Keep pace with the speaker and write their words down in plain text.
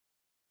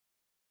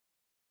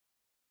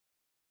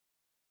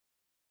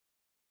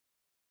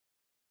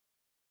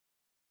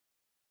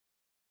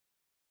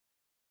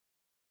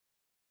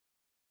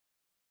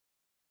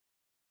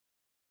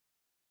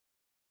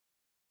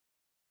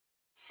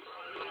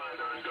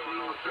Merry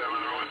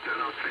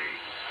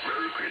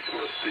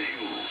Christmas to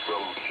you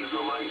from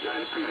Sugar Mine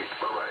Diabetes.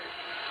 Bye-bye.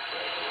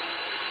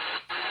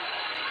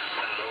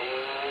 Hello,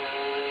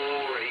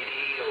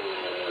 radio.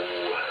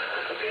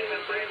 Okay, my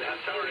friend,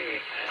 I'm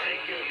sorry.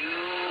 Thank you.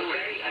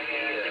 Okay,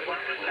 and one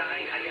more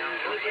time, I am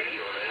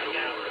Ruben.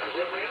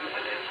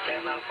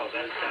 Came out for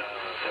Delta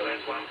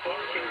 714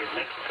 here in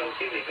Mexico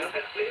City. Go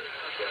ahead, please.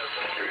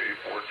 Okay,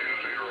 420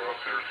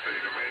 off their state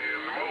of Maine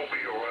in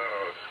Mobile,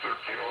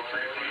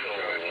 1303, please,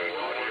 guys.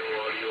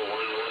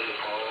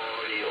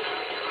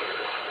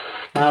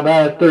 How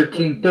about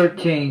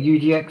 1313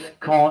 UDX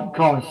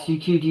calling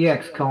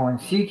CQDX calling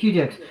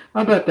CQDX?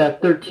 How about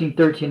that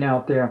 1313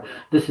 out there?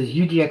 This is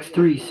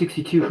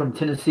UDX-362 from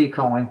Tennessee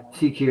calling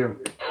CQ. How are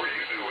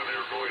you doing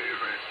there? Go ahead,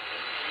 man.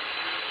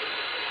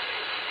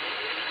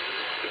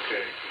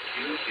 Okay,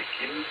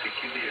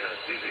 CQDX.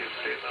 This is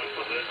 10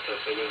 Alpha Delta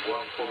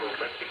 714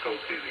 Mexico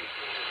City.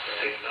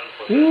 10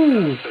 Alpha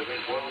Delta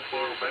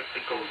 714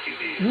 Mexico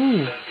City.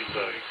 Standing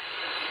by.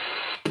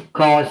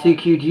 Calling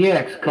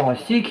CQDX, calling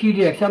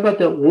CQDX. How about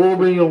that War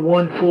Radio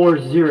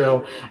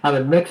 140 out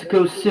of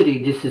Mexico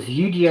City? This is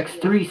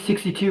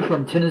UDX-362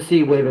 from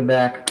Tennessee waving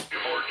back. 420,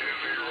 hey,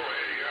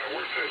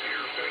 we're sitting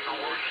here in Central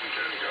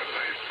Washington, got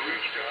nice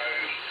blue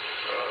skies,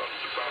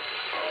 about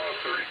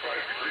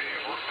 35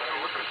 degrees.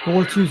 We're looking for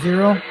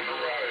 420?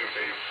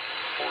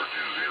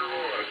 420,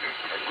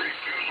 just a great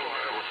news. We'll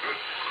have a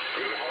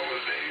good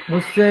holiday.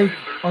 Let's say,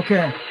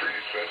 okay.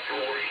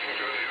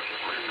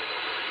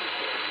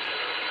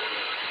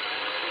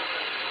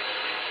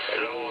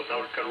 Hello,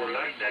 North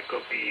Carolina,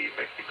 copy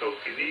Mexico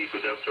City,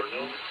 good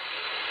afternoon.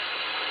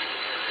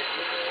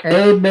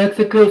 Hey,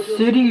 Mexico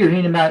City, you're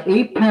hitting about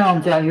 8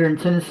 pounds out here in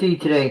Tennessee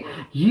today.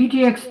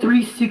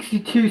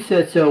 UDX-362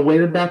 said so,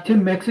 waving back to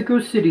Mexico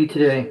City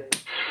today.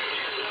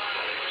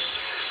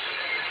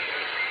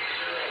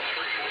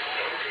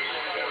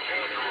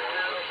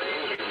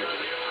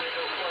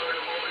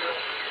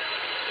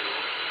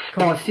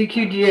 Calling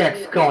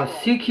CQDX, calling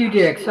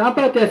CQDX. How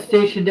about that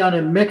station down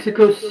in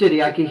Mexico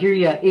City? I can hear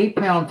you at 8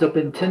 pounds up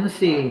in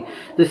Tennessee.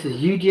 This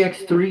is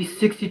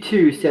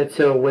UDX-362, said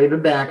so,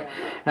 waving back.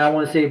 And I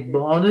want to say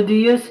Buenos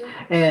Dias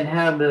and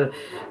have a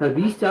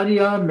Vista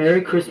Dia,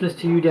 Merry Christmas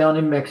to you down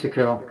in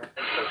Mexico.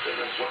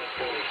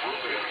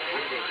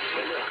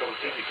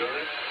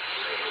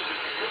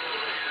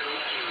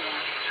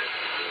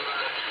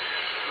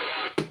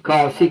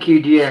 Calling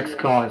CQDX,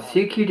 calling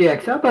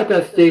CQDX. How about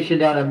that station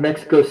down in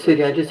Mexico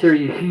City? I just heard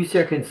you a few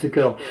seconds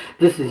ago.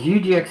 This is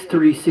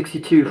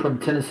UDX-362 from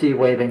Tennessee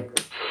waving.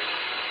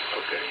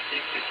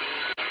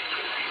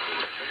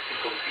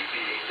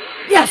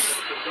 Yes!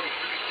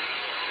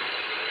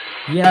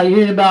 Yeah,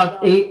 you're in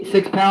about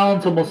 6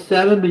 pounds, almost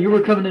 7, but you were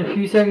coming in a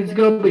few seconds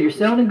ago, but you're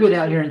sounding good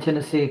out here in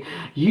Tennessee.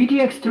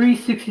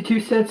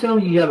 UDX-362 said so.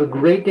 You have a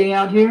great day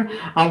out here.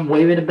 I'm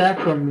waving it back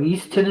from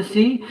East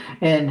Tennessee,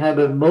 and have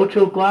a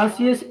mucho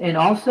gracias, and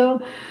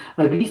also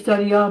a Vista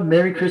Dia,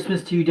 Merry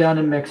Christmas to you down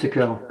in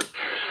Mexico. Okay,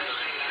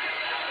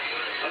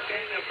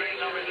 my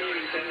friend over there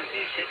in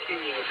Tennessee,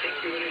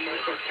 thank you very much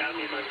for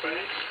coming, my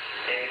friend.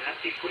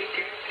 Happy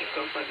weekend,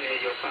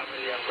 accompany your family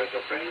and with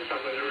your friends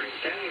over there in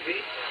Tennessee.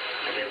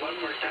 And then one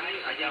more time,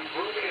 I am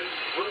Ruben,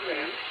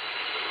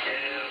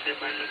 the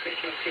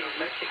manifestation here in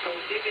Mexico.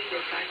 Give it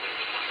your time.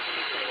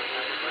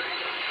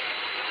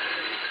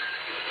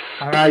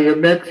 Alright, your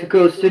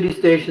Mexico City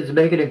station's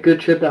making a good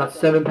trip out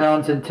 7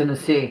 pounds in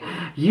Tennessee.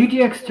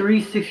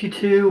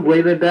 UDX-362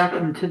 waving back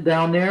from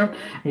down there.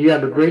 And you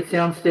have a great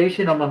sound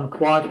station. I'm on a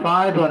Quad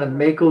 5 on a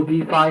Mako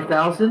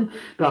V5000,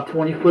 about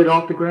 20 foot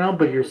off the ground,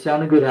 but you're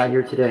sounding good out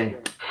here today.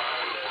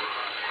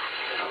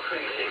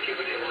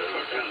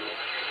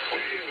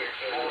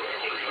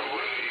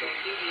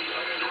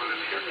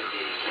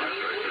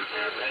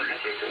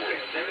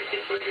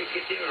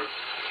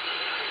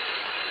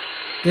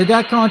 Did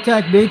that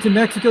contact made to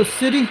Mexico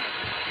City?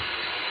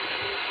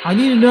 I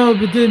need to know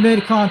if it did make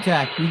a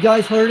contact. You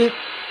guys heard it?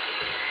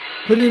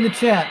 Put it in the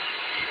chat.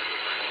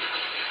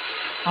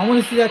 I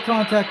want to see that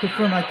contact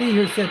confirmed. I think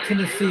here it said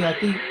Tennessee. I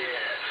think.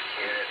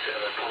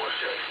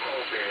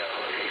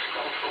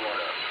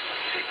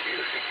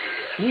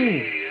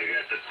 Ooh.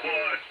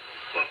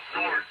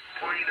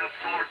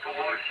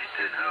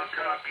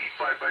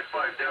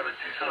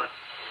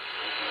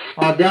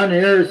 Down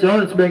in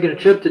Arizona, it's making a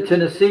trip to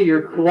Tennessee.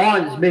 Your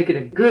Quad is making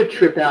a good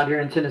trip out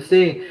here in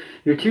Tennessee.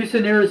 Your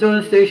Tucson,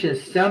 Arizona station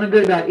is sounding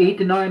good, about 8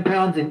 to 9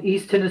 pounds in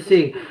East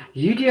Tennessee.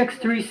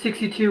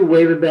 UDX-362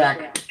 waving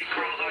back.